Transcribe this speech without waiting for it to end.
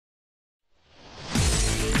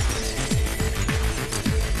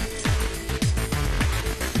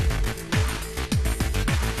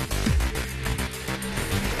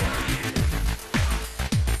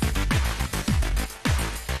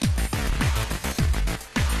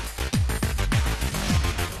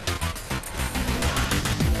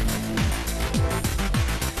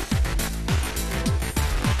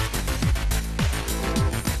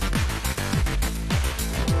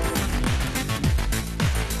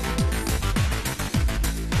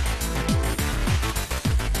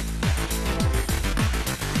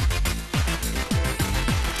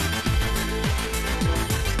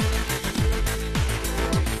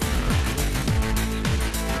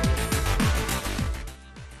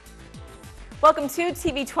Welcome to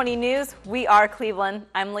TV20 News. We are Cleveland.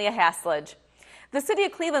 I'm Leah Haslage. The city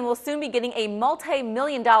of Cleveland will soon be getting a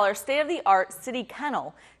multi-million-dollar state-of-the-art city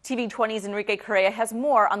kennel. TV20's Enrique Correa has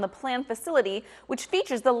more on the planned facility, which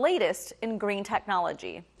features the latest in green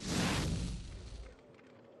technology.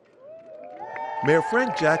 Mayor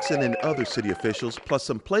Frank Jackson and other city officials, plus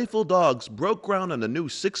some playful dogs, broke ground on the new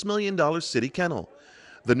 $6 million city kennel.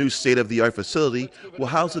 The new state-of-the-art facility will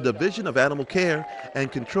house a division of animal care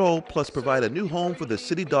and control, plus provide a new home for the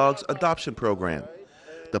city dog's adoption program.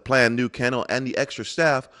 The planned new kennel and the extra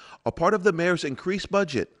staff are part of the mayor's increased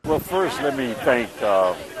budget. Well, first, let me thank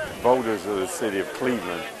voters of the city of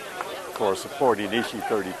Cleveland for supporting Issue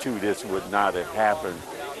 32. This would not have happened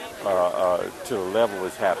to the level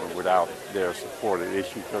it's happened without their support of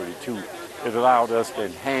Issue 32. It allowed us to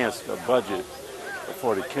enhance the budget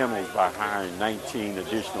for the kennels by hiring 19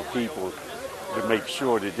 additional people to make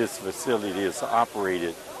sure that this facility is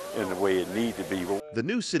operated in the way it needs to be. The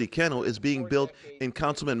new city kennel is being built in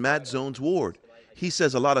Councilman Matt Zone's ward. He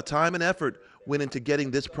says a lot of time and effort went into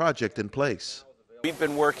getting this project in place. We've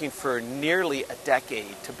been working for nearly a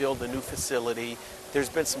decade to build a new facility. There's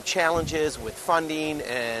been some challenges with funding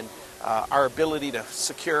and our ability to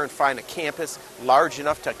secure and find a campus large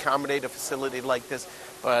enough to accommodate a facility like this.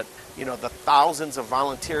 But, you know, the thousands of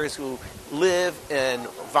volunteers who live and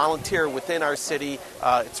volunteer within our city,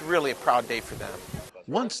 it's really a proud day for them.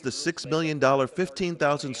 Once the $6 million,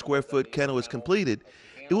 15,000 square foot kennel is completed,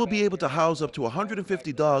 it will be able to house up to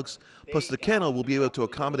 150 dogs, plus the kennel will be able to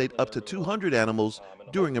accommodate up to 200 animals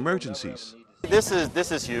during emergencies. This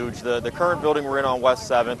is huge. The current building we're in on West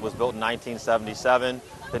 7th was built in 1977.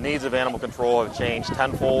 The needs of animal control have changed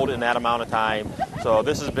tenfold in that amount of time. So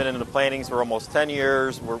this has been in the plannings for almost 10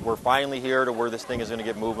 years. We're finally here to where this thing is going to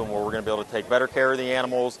get moving, where we're going to be able to take better care of the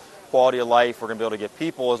animals, quality of life. We're going to be able to get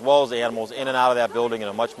people as well as the animals in and out of that building in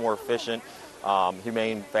a much more efficient,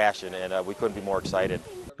 humane fashion, and we couldn't be more excited.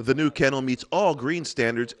 The new kennel meets all green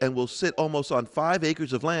standards and will sit almost on 5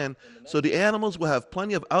 acres of land, so the animals will have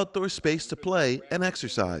plenty of outdoor space to play and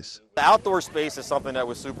exercise. The outdoor space is something that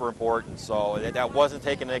was super important, so that wasn't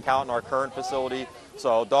taken into account in our current facility.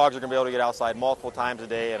 So dogs are going to be able to get outside multiple times a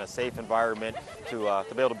day in a safe environment to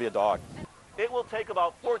be able to be a dog. It will take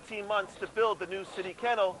about 14 months to build the new city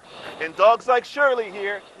kennel, and dogs like Shirley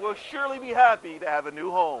here will surely be happy to have a new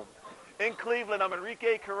home. In Cleveland, I'm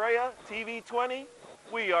Enrique Correa, TV20.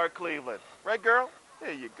 We are Cleveland. Right, girl?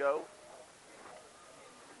 There you go.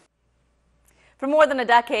 For more than a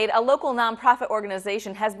decade, a local nonprofit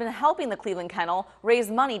organization has been helping the Cleveland Kennel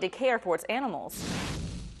raise money to care for its animals.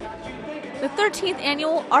 The 13th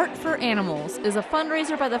annual Art for Animals is a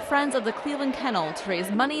fundraiser by the Friends of the Cleveland Kennel to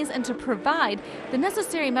raise monies and to provide the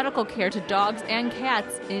necessary medical care to dogs and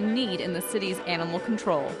cats in need in the city's animal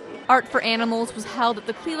control. Art for Animals was held at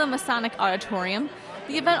the Cleveland Masonic Auditorium.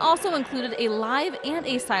 The event also included a live and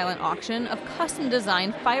a silent auction of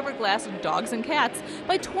custom-designed fiberglass dogs and cats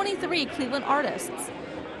by 23 Cleveland artists.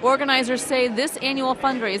 Organizers say this annual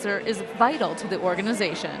fundraiser is vital to the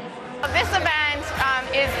organization. This event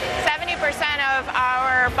is 70% of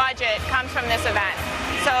our budget comes from this event.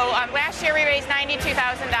 So last year we raised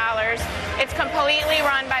 $92,000. It's completely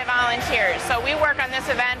run by volunteers. So we work on this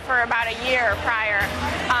event for about a year prior.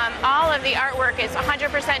 All of the artwork is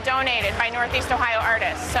 100% donated by Northeast Ohio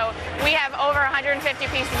artists. So we have over 150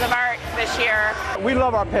 pieces of art this year. We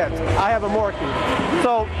love our pets. I have a Morkie.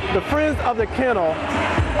 So the Friends of the Kennel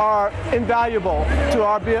are invaluable to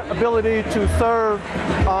our ability to serve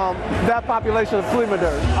that population of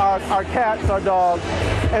Clevelanders, our cats, our dogs,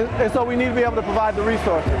 and so we need to be able to provide the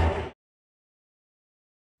resources.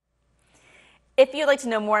 If you'd like to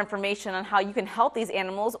know more information on how you can help these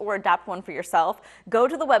animals or adopt one for yourself, go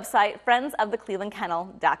to the website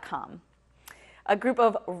friendsoftheclevelandkennel.com. A group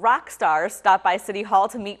of rock stars stopped by City Hall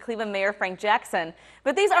to meet Cleveland Mayor Frank Jackson,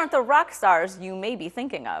 but these aren't the rock stars you may be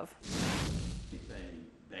thinking of.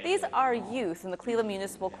 These are youth in the Cleveland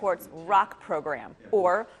Municipal Court's ROCK program,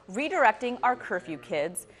 or Redirecting Our Curfew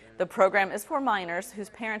Kids. The program is for minors whose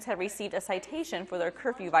parents have received a citation for their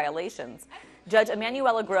curfew violations. Judge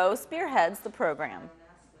Emanuela Groh spearheads the program.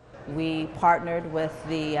 We partnered with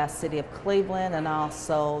the City of Cleveland and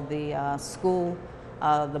also the school,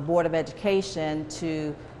 the Board of Education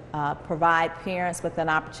to provide parents with an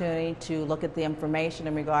opportunity to look at the information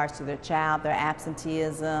in regards to their child, their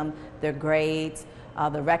absenteeism, their grades,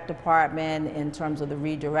 the rec department in terms of the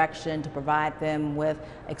redirection to provide them with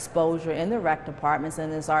exposure in the rec departments.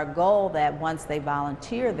 And it's our goal that once they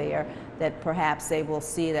volunteer there, that perhaps they will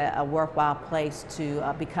see it a worthwhile place to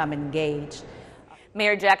become engaged.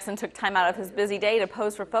 Mayor Jackson took time out of his busy day to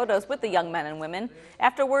pose for photos with the young men and women.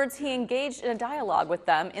 Afterwards, he engaged in a dialogue with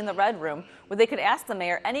them in the Red Room, where they could ask the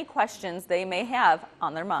mayor any questions they may have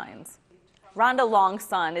on their minds. Rhonda Long's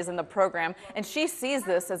son is in the program, and she sees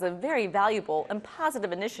this as a very valuable and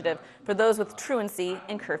positive initiative for those with truancy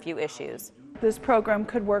and curfew issues. This program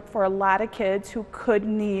could work for a lot of kids who could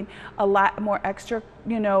need a lot more extra,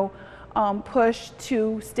 push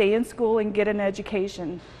to stay in school and get an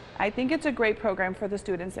education. I think it's a great program for the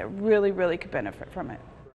students that really, really could benefit from it.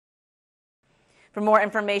 For more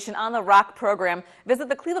information on the ROCK program, visit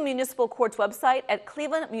the Cleveland Municipal Court's website at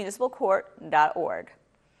clevelandmunicipalcourt.org.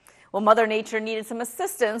 Well, Mother Nature needed some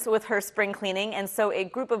assistance with her spring cleaning, and so a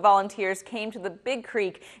group of volunteers came to the Big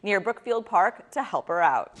Creek near Brookfield Park to help her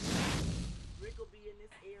out.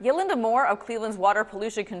 Yolinda Moore of Cleveland's Water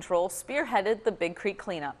Pollution Control spearheaded the Big Creek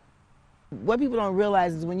cleanup. What people don't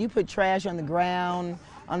realize is when you put trash on the ground,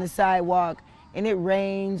 on the sidewalk, and it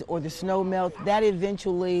rains or the snow melts, that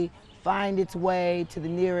eventually finds its way to the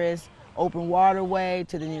nearest open waterway,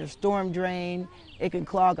 to the nearest storm drain. It can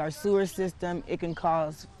clog our sewer system, it can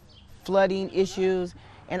cause flooding issues,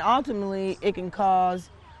 and ultimately it can cause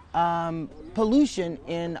pollution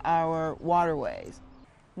in our waterways.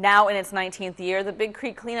 Now in its 19th year, the Big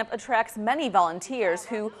Creek cleanup attracts many volunteers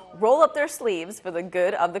who roll up their sleeves for the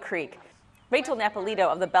good of the creek. Rachel Napolito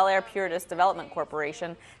of the Bel Air Puritas Development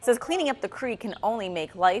Corporation says cleaning up the creek can only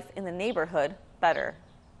make life in the neighborhood better.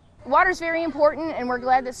 Water is very important, and we're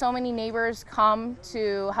glad that so many neighbors come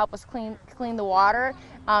to help us clean the water.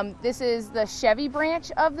 This is the Chevy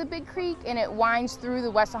branch of the Big Creek, and it winds through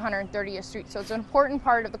the West 130th Street, so it's an important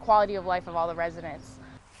part of the quality of life of all the residents.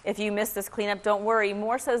 If you missed this cleanup, don't worry.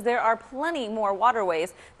 Moore says there are plenty more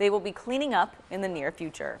waterways they will be cleaning up in the near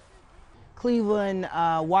future. Cleveland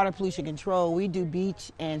Water Pollution Control, we do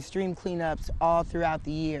beach and stream cleanups all throughout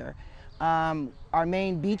the year. Our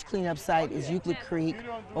main beach cleanup site is Euclid Creek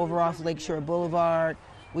over off Lakeshore Boulevard.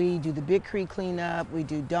 We do the Big Creek cleanup, we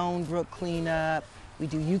do Doan Brook cleanup, we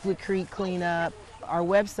do Euclid Creek cleanup. Our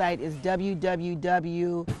website is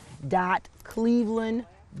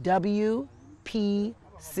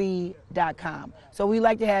www.clevelandwpc.com. So we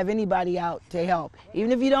like to have anybody out to help.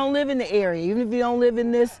 Even if you don't live in the area, even if you don't live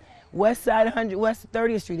in this West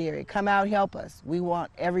 30th Street area, come out, help us. We want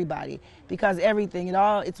everybody, because everything,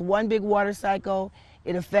 it's one big water cycle.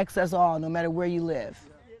 It affects us all, no matter where you live.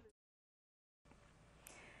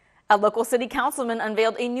 A local city councilman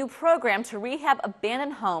unveiled a new program to rehab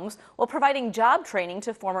abandoned homes while providing job training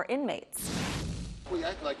to former inmates.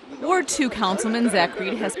 Ward 2 Councilman Zach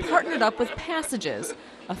Reed has partnered up with Passages,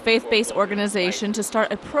 a faith-based organization, to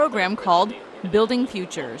start a program called Building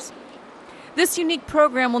Futures. This unique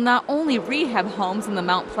program will not only rehab homes in the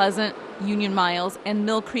Mount Pleasant, Union Miles, and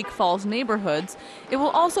Mill Creek Falls neighborhoods, it will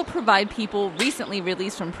also provide people recently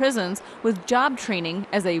released from prisons with job training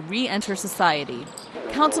as they re-enter society.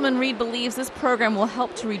 Councilman Reed believes this program will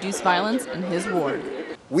help to reduce violence in his ward.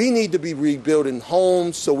 We need to be rebuilding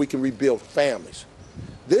homes so we can rebuild families.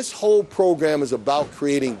 This whole program is about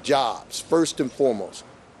creating jobs, first and foremost.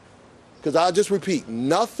 Because I'll just repeat,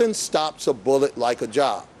 nothing stops a bullet like a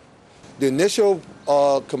job. The initial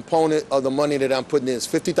component of the money that I'm putting in is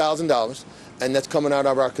 $50,000, and that's coming out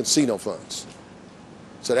of our casino funds.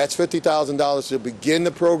 So that's $50,000 to begin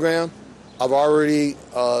the program. I've already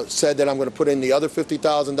said that I'm going to put in the other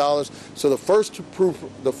 $50,000. So the first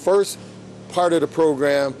part of the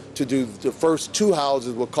program to do the first 2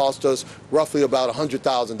 houses will cost us roughly about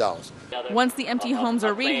 $100,000. Once the empty homes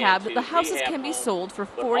are rehabbed, the houses can be sold for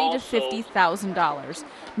 $40,000 to $50,000.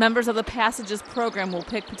 Members of the Passages program will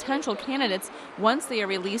pick potential candidates once they are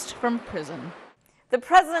released from prison. The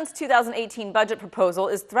president's 2018 budget proposal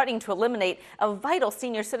is threatening to eliminate a vital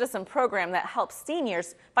senior citizen program that helps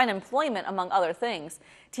seniors find employment, among other things.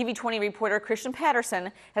 TV20 reporter Christian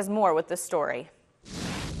Patterson has more with this story.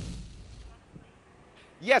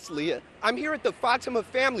 Yes, Leah, I'm here at the Fatima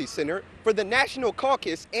Family Center for the National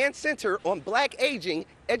Caucus and Center on Black Aging,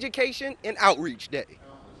 Education, and Outreach Day.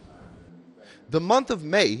 The month of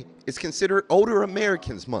May is considered Older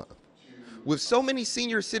Americans Month. With so many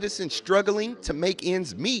senior citizens struggling to make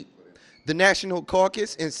ends meet, the National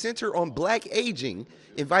Caucus and Center on Black Aging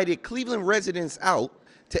invited Cleveland residents out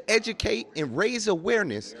to educate and raise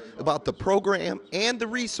awareness about the program and the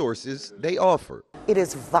resources they offer. It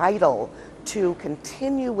is vital to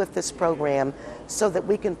continue with this program so that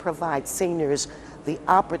we can provide seniors the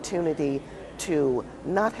opportunity to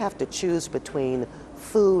not have to choose between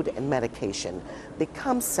food and medication,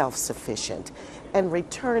 become self-sufficient, and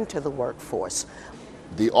return to the workforce.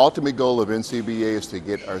 The ultimate goal of NCBA is to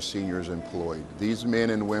get our seniors employed. These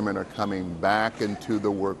men and women are coming back into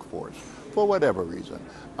the workforce. for whatever reason,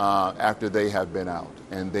 after they have been out.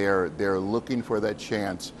 And they're looking for that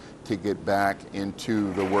chance to get back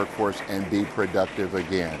into the workforce and be productive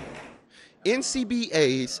again.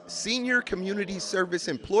 NCBA's Senior Community Service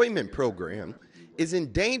Employment Program is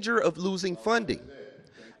in danger of losing funding.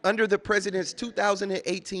 Under the President's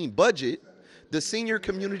 2018 budget, the Senior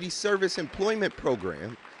Community Service Employment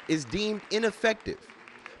Program is deemed ineffective,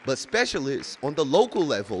 but specialists on the local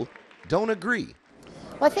level don't agree.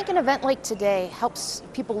 Well, I think an event like today helps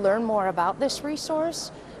people learn more about this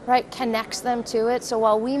resource, right? Connects them to it. So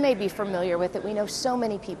while we may be familiar with it, we know so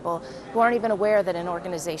many people who aren't even aware that an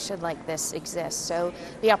organization like this exists. So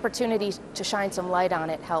the opportunity to shine some light on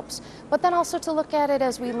it helps. But then also to look at it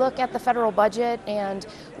as we look at the federal budget and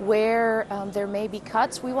where there may be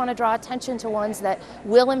cuts, we want to draw attention to ones that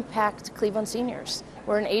will impact Cleveland seniors.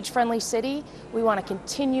 We're an age-friendly city. We want to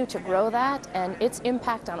continue to grow that, and its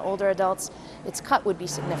impact on older adults, its cut would be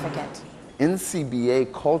significant.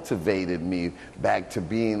 NCBA cultivated me back to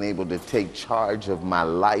being able to take charge of my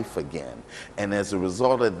life again. And as a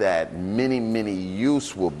result of that, many, many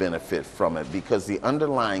youths will benefit from it because the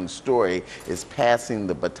underlying story is passing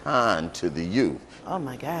the baton to the youth. Oh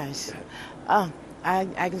my gosh. I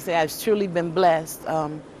can say I've truly been blessed.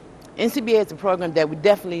 NCBA is a program that we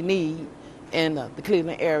definitely need in the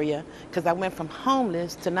Cleveland area because I went from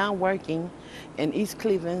homeless to now working in East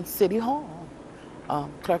Cleveland City Hall.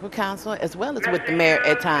 Clerk of Council, as well as with the mayor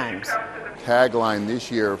at times. Tagline this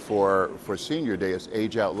year for Senior Day is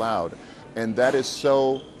Age Out Loud, and that is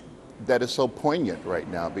so poignant right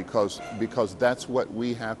now because that's what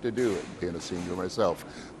we have to do. Being a senior myself,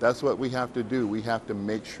 that's what we have to do. We have to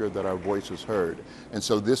make sure that our voice is heard, and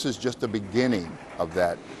so this is just the beginning of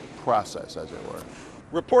that process, as it were.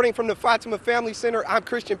 Reporting from the Fatima Family Center, I'm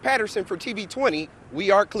Christian Patterson for TV20.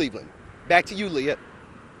 We are Cleveland. Back to you, Leah.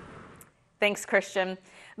 Thanks, Christian.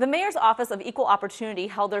 The Mayor's Office of Equal Opportunity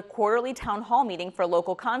held their quarterly town hall meeting for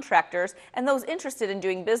local contractors and those interested in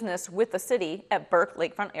doing business with the city at Burke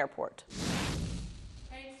Lakefront Airport.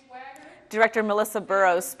 Director Melissa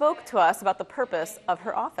Burrows spoke to us about the purpose of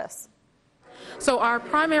her office. So our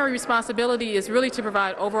primary responsibility is really to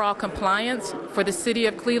provide overall compliance for the City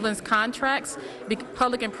of Cleveland's contracts,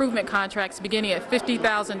 public improvement contracts beginning at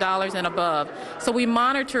 $50,000 and above. So we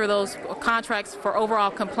monitor those contracts for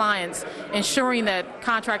overall compliance, ensuring that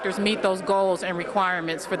contractors meet those goals and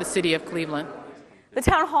requirements for the City of Cleveland. The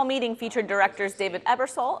town hall meeting featured directors David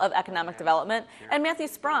Ebersole of Economic Development and Matthew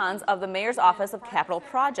Sprons of the Mayor's Office of Capital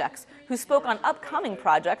Projects, who spoke on upcoming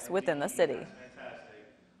projects within the city.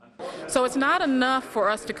 So it's not enough for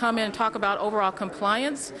us to come in and talk about overall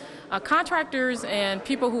compliance. Contractors and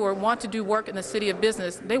people who want to do work in the city of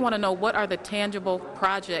business, they want to know what are the tangible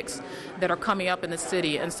projects that are coming up in the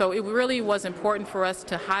city. And so it really was important for us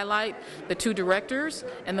to highlight the two directors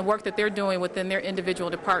and the work that they're doing within their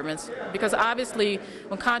individual departments. Because obviously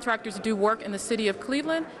when contractors do work in the city of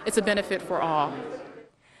Cleveland, it's a benefit for all.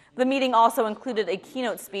 The meeting also included a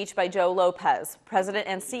keynote speech by Joe Lopez, president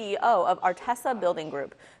and CEO of Artesa Building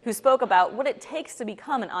Group, who spoke about what it takes to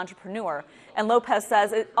become an entrepreneur. And Lopez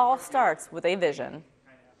says it all starts with a vision.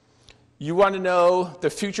 You want to know the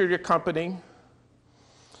future of your company.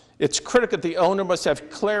 It's critical that the owner must have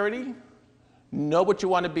clarity, know what you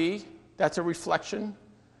want to be, that's a reflection,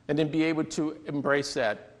 and then be able to embrace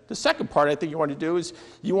that. The second part I think you want to do is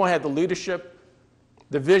you want to have the leadership,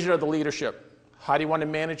 the vision of the leadership. How do you want to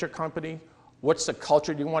manage your company? What's the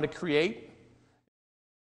culture you want to create?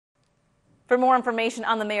 For more information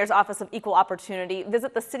on the Mayor's Office of Equal Opportunity,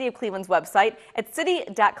 visit the City of Cleveland's website at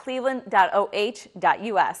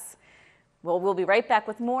city.cleveland.oh.us. Well, we'll be right back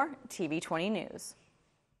with more TV20 News.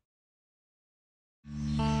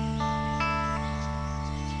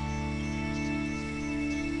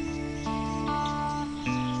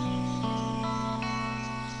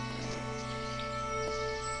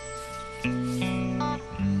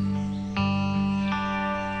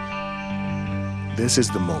 This is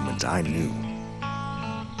the moment I knew.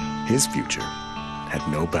 His future had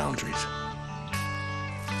no boundaries.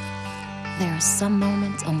 There are some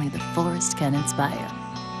moments only the forest can inspire.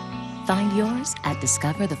 Find yours at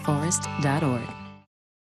discovertheforest.org.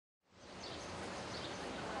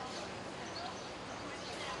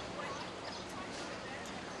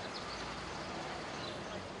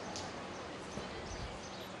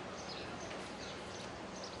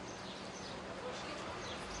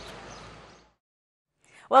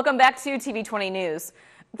 Welcome back to TV20 News.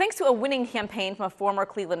 Thanks to a winning campaign from a former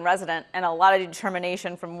Cleveland resident and a lot of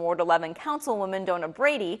determination from Ward 11 Councilwoman Donna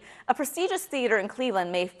Brady, a prestigious theater in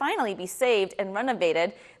Cleveland may finally be saved and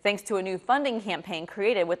renovated thanks to a new funding campaign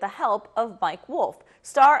created with the help of Mike Wolfe,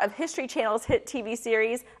 star of History Channel's hit TV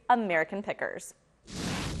series American Pickers.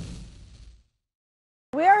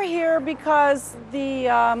 We are here because the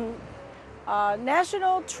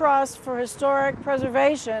National Trust for Historic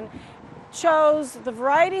Preservation chose the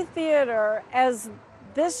Variety Theater as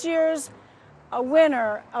this year's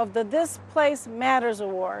winner of the This Place Matters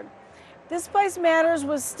Award. This Place Matters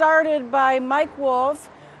was started by Mike Wolfe,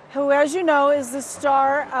 who, as you know, is the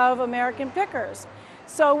star of American Pickers.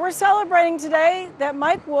 So we're celebrating today that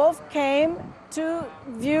Mike Wolfe came to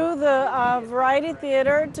view the Variety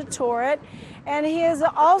Theater, to tour it, and he has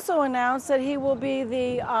also announced that he will be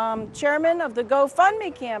the chairman of the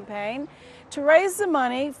GoFundMe campaign to raise the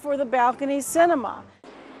money for the balcony cinema.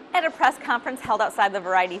 At a press conference held outside the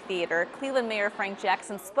Variety Theater, Cleveland Mayor Frank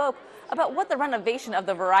Jackson spoke about what the renovation of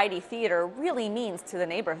the Variety Theater really means to the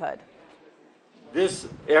neighborhood. This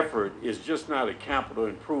effort is just not a capital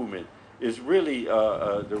improvement. It's really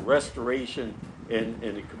the restoration and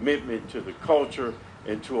the commitment to the culture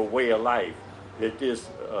and to a way of life that this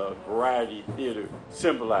Variety Theater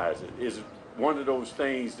symbolizes. It's one of those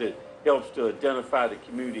things that helps to identify the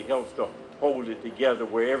community, helps to hold it together,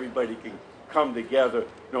 where everybody can come together,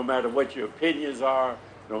 no matter what your opinions are,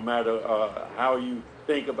 no matter how you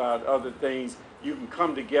think about other things. You can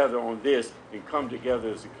come together on this and come together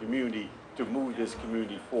as a community to move this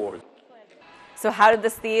community forward. So how did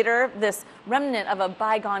this theater, this remnant of a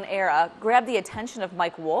bygone era, grab the attention of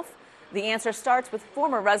Mike Wolfe? The answer starts with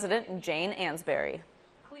former resident Jane Ansberry.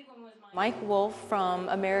 Mike Wolfe from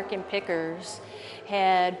American Pickers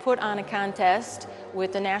had put on a contest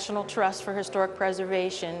with the National Trust for Historic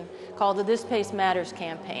Preservation called the This Place Matters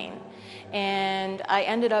campaign. And I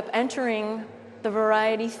ended up entering the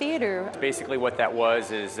Variety Theater. Basically what that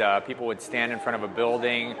was is people would stand in front of a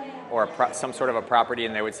building or some sort of a property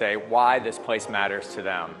and they would say why this place matters to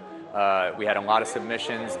them. We had a lot of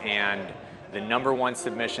submissions, and the #1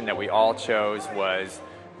 submission that we all chose was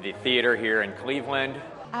the theater here in Cleveland.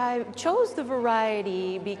 I chose the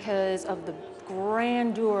Variety because of the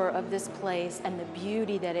grandeur of this place and the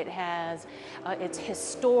beauty that it has. It's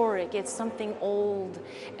historic, it's something old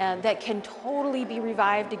that can totally be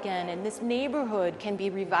revived again, and this neighborhood can be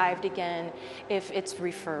revived again if it's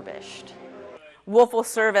refurbished. Wolfe will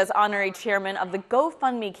serve as honorary chairman of the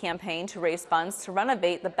GoFundMe campaign to raise funds to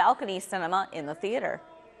renovate the balcony cinema in the theater.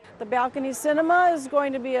 The balcony cinema is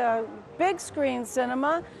going to be a big screen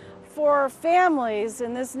cinema for families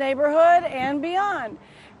in this neighborhood and beyond.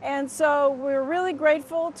 And so we're really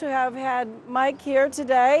grateful to have had Mike here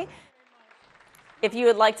today. If you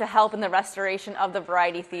would like to help in the restoration of the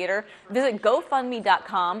Variety Theater, visit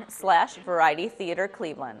GoFundMe.com/Variety Theater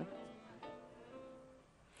Cleveland.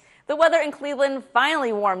 The weather in Cleveland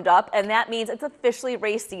finally warmed up, and that means it's officially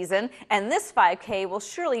race season, and this 5K will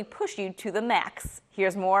surely push you to the max.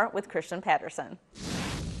 Here's more with Christian Patterson.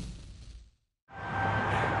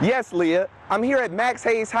 Yes, Leah, I'm here at Max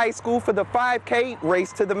Hayes High School for the 5K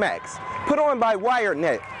Race to the Max, put on by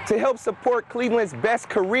WiredNet to help support Cleveland's best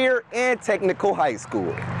career and technical high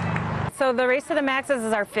school. So the Race to the Maxes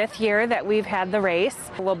is our 5th year that we've had the race.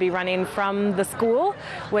 We'll be running from the school,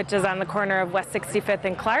 which is on the corner of West 65th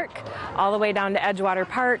and Clark, all the way down to Edgewater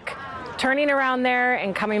Park, turning around there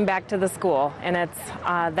and coming back to the school. And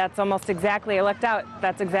that's almost exactly, I looked out,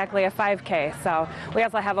 that's exactly a 5K. So we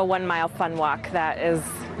also have a 1-mile fun walk that is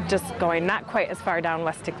just going not quite as far down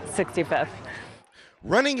West 65th.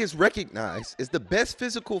 Running is recognized as the best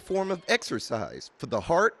physical form of exercise for the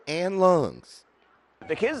heart and lungs.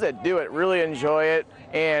 The kids that do it really enjoy it,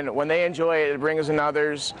 and when they enjoy it, it brings in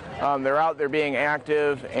others. They're out there being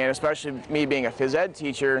active, and especially me being a phys ed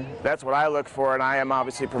teacher, that's what I look for, and I am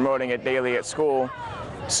obviously promoting it daily at school.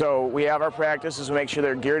 So we have our practices to make sure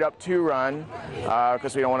they're geared up to run,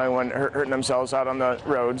 because we don't want anyone hurting themselves out on the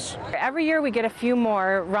roads. Every year we get a few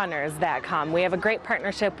more runners that come. We have a great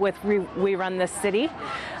partnership with We Run This City,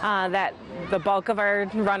 that the bulk of our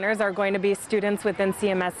runners are going to be students within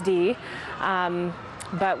CMSD.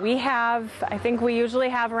 But we have, I think we usually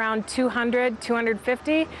have around 200,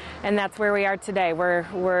 250, and that's where we are today. We're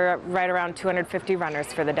right around 250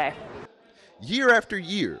 runners for the day. Year after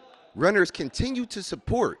year, runners continue to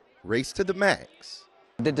support Race to the Max.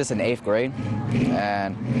 I did this in 8th grade,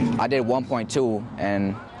 and I did 1.2,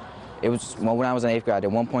 and it was when I was in 8th grade, I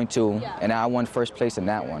did 1.2, and I won first place in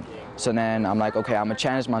that one. So then I'm like, okay, I'm gonna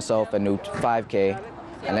challenge myself a new 5K,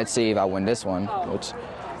 and let's see if I win this one, which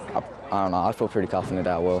I don't know, I feel pretty confident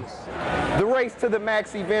that I will. The Race to the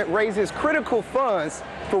Max event raises critical funds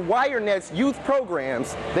for WireNet's youth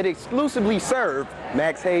programs that exclusively serve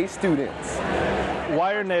Max Hayes students.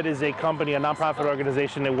 WireNet is a company, a nonprofit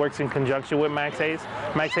organization that works in conjunction with Max Hayes.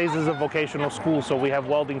 Max Hayes is a vocational school, so we have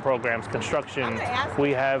welding programs, construction,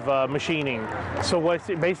 we have machining. So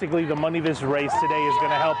basically the money this raise today is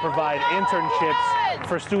going to help provide internships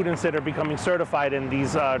for students that are becoming certified in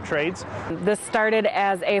these trades. This started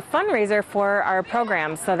as a fundraiser for our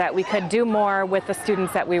program so that we could do more with the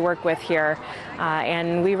students that we work with here.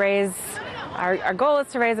 And we raise, our goal is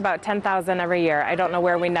to raise about $10,000 every year. I don't know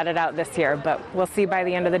where we netted out this year, but we'll see by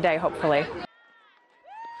the end of the day, hopefully.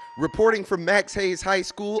 Reporting from Max Hayes High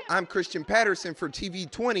School, I'm Christian Patterson for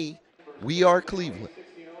TV20. We are Cleveland.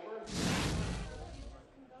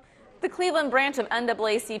 The Cleveland branch of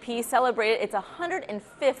NAACP celebrated its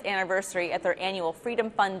 105th anniversary at their annual Freedom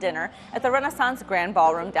Fund dinner at the Renaissance Grand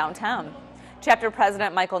Ballroom downtown. Chapter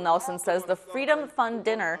President Michael Nelson says the Freedom Fund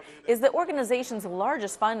dinner is the organization's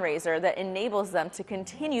largest fundraiser that enables them to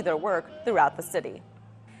continue their work throughout the city.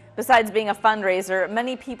 Besides being a fundraiser,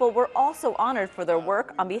 many people were also honored for their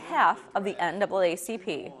work on behalf of the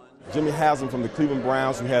NAACP. Jimmy Haslam from the Cleveland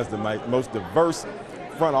Browns, who has the most diverse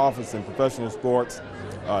front office in professional sports.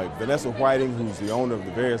 Vanessa Whiting, who's the owner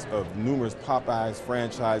of numerous Popeyes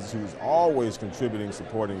franchises, who's always contributing,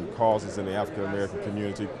 supporting causes in the African American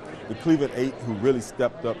community. The Cleveland 8, who really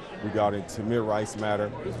stepped up regarding Tamir Rice matter.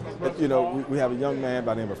 You know, we have a young man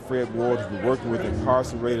by the name of Fred Ward who's been working with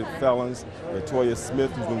incarcerated felons. Latoya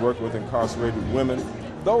Smith, who's been working with incarcerated women.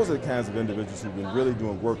 Those are the kinds of individuals who've been really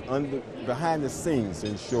doing work behind the scenes to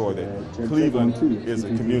ensure that Cleveland is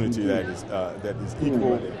a community that is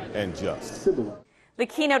equal and just. The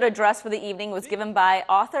keynote address for the evening was given by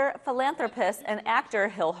author, philanthropist, and actor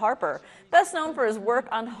Hill Harper, best known for his work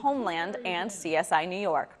on Homeland and CSI New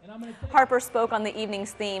York. Harper spoke on the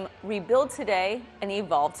evening's theme, Rebuild Today and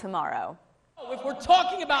Evolve Tomorrow. If we're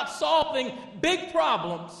talking about solving big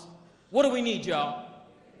problems, what do we need, y'all?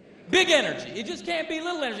 Big energy. It just can't be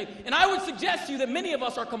little energy. And I would suggest to you that many of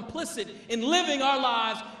us are complicit in living our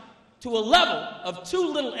lives to a level of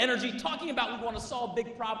too little energy, talking about we want to solve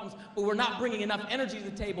big problems, but we're not bringing enough energy to the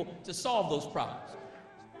table to solve those problems.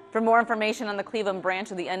 For more information on the Cleveland branch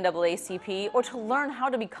of the NAACP or to learn how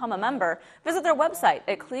to become a member, visit their website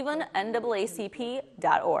at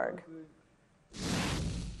clevelandnaacp.org.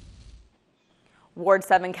 Ward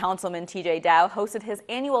 7 Councilman T.J. Dow hosted his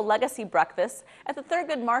annual Legacy Breakfast at the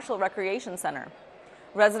Thurgood Marshall Recreation Center.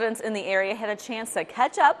 Residents in the area had a chance to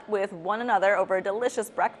catch up with one another over a delicious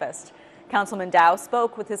breakfast. Councilman Dow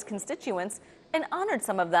spoke with his constituents and honored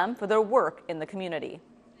some of them for their work in the community.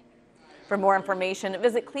 For more information,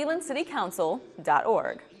 visit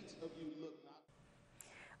clevelandcitycouncil.org.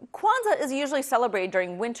 Kwanzaa is usually celebrated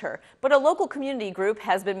during winter, but a local community group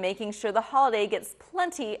has been making sure the holiday gets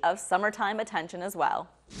plenty of summertime attention as well.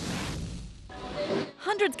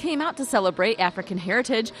 Hundreds came out to celebrate African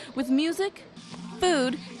heritage with music,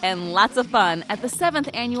 food, and lots of fun at the 7th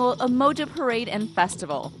annual Umoja Parade and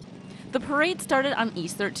Festival. The parade started on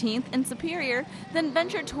East 13th in Superior, then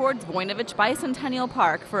ventured towards Voinovich Bicentennial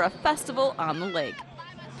Park for a festival on the lake.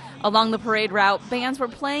 Along the parade route, bands were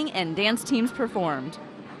playing and dance teams performed.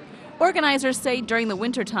 Organizers say during the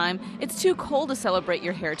wintertime, it's too cold to celebrate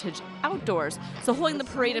your heritage outdoors, so holding the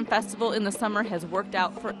parade and festival in the summer has worked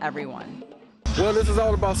out for everyone. Well, this is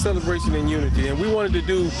all about celebration and unity, and we wanted to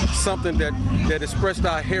do something that expressed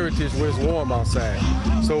our heritage when it's warm outside.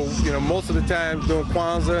 So, you know, most of the time during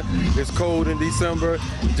Kwanzaa, it's cold in December.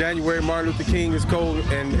 January, Martin Luther King is cold,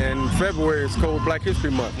 and February is cold, Black History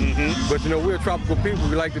Month. But, you know, we're tropical people.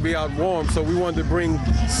 We like to be out warm, so we wanted to bring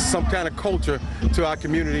some kind of culture to our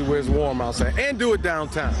community where it's warm outside, and do it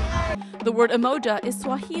downtown. The word Umoja is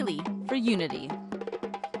Swahili for unity.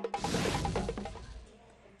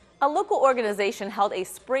 A local organization held a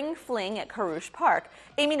spring fling at Carouche Park,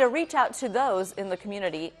 aiming to reach out to those in the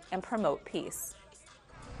community and promote peace.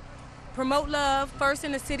 Promote love first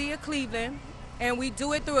in the city of Cleveland, and we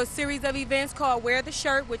do it through a series of events called Wear the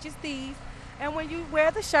Shirt, which is these. And when you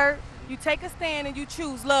wear the shirt, you take a stand and you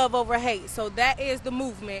choose love over hate. So that is the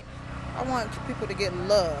movement. I want people to get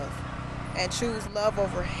love and choose love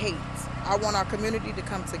over hate. I want our community to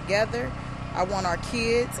come together. I want our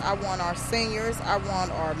kids, I want our seniors, I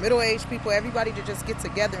want our middle-aged people, everybody to just get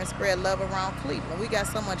together and spread love around Cleveland. We got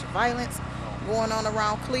so much violence going on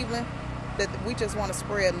around Cleveland that we just want to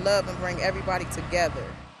spread love and bring everybody together.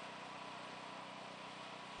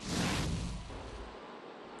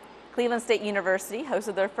 Cleveland State University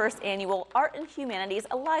hosted their first annual Art and Humanities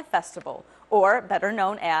Alive Festival, or better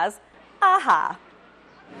known as AHA.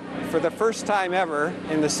 for the first time ever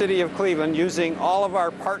in the city of Cleveland, using all of our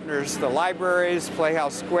partners, the libraries,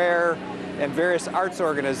 Playhouse Square, and various arts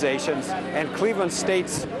organizations, and Cleveland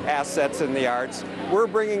State's assets in the arts, we're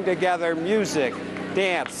bringing together music,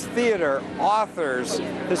 dance, theater, authors,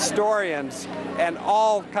 historians, and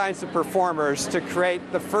all kinds of performers to create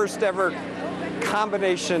the first ever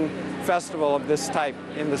combination festival of this type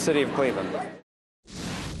in the city of Cleveland.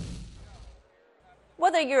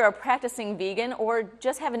 Whether you're a practicing vegan or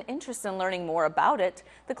just have an interest in learning more about it,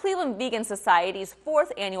 the Cleveland Vegan Society's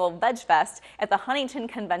 4th annual Veg Fest at the Huntington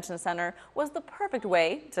Convention Center was the perfect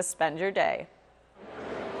way to spend your day.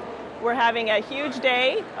 We're having a huge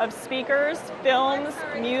day of speakers, films,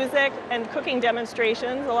 music, and cooking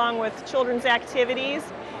demonstrations, along with children's activities.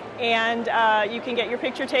 And you can get your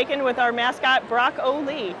picture taken with our mascot, Brock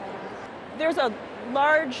O'Lee. There's a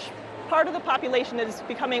large part of the population that is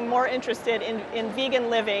becoming more interested in vegan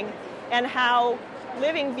living and how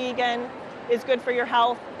living vegan is good for your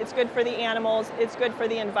health, it's good for the animals, it's good for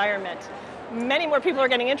the environment. Many more people are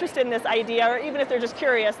getting interested in this idea, or even if they're just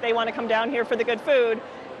curious, they want to come down here for the good food,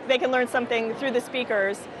 they can learn something through the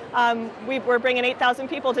speakers. We're bringing 8,000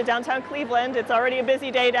 people to downtown Cleveland. It's already a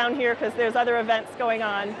busy day down here because there's other events going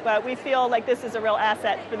on, but we feel like this is a real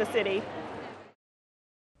asset for the city.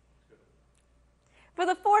 For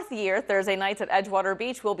the 4th year, Thursday nights at Edgewater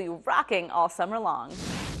Beach will be rocking all summer long.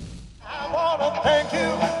 I wanna thank you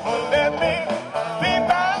for letting me be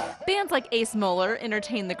back. Bands like Ace Moeller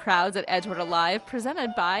entertain the crowds at Edgewater Live,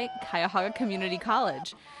 presented by Cuyahoga Community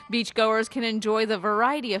College. Beachgoers can enjoy the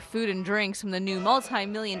variety of food and drinks from the new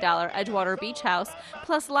multi-million-dollar Edgewater Beach House,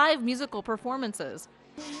 plus live musical performances.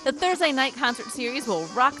 The Thursday night concert series will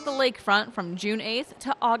rock the lakefront from June 8th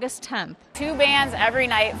to August 10th. 2 bands every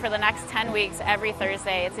night for the next 10 weeks, every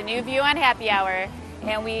Thursday. It's a new view on Happy Hour,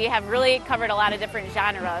 and we have really covered a lot of different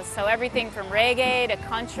genres. So everything from reggae to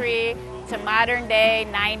country to modern day,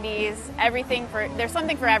 90s, there's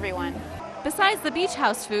something for everyone. Besides the beach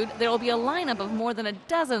house food, there will be a lineup of more than a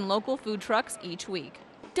dozen local food trucks each week.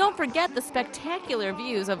 Don't forget the spectacular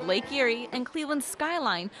views of Lake Erie and Cleveland's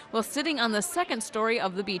skyline while sitting on the 2nd story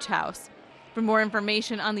of the beach house. For more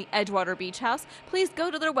information on the Edgewater Beach House, please go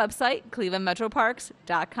to their website,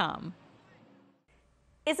 clevelandmetroparks.com.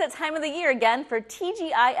 It's that time of the year again for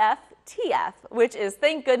TGIF TF, which is,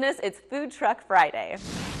 thank goodness, it's Food Truck Friday.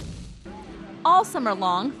 All summer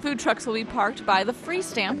long, food trucks will be parked by the Free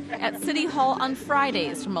Stamp at City Hall on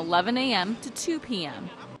Fridays from 11 a.m. to 2 p.m.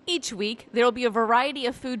 Each week, there will be a variety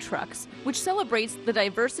of food trucks, which celebrates the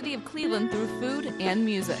diversity of Cleveland through food and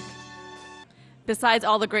music. Besides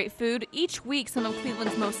all the great food, each week some of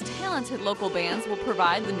Cleveland's most talented local bands will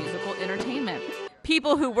provide the musical entertainment.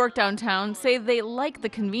 People who work downtown say they like the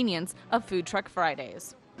convenience of Food Truck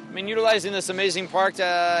Fridays. I mean, utilizing this amazing park to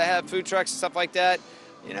have food trucks and stuff like that,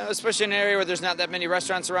 you know, especially in an area where there's not that many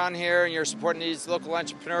restaurants around here and you're supporting these local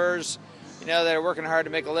entrepreneurs, you know, that are working hard to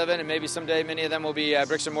make a living, and maybe someday many of them will be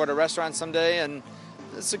bricks and mortar restaurants someday, and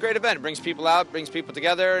it's a great event. It brings people out, brings people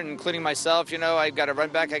together, including myself. You know, I've got to run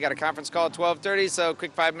back. I got a conference call at 12:30, so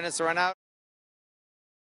quick 5 minutes to run out.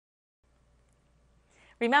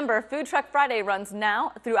 Remember, Food Truck Friday runs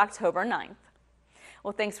now through October 9th.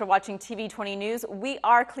 Well, thanks for watching TV20 News. We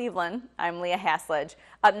are Cleveland. I'm Leah Haslage.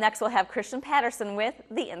 Up next, we'll have Christian Patterson with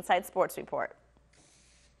the Inside Sports Report.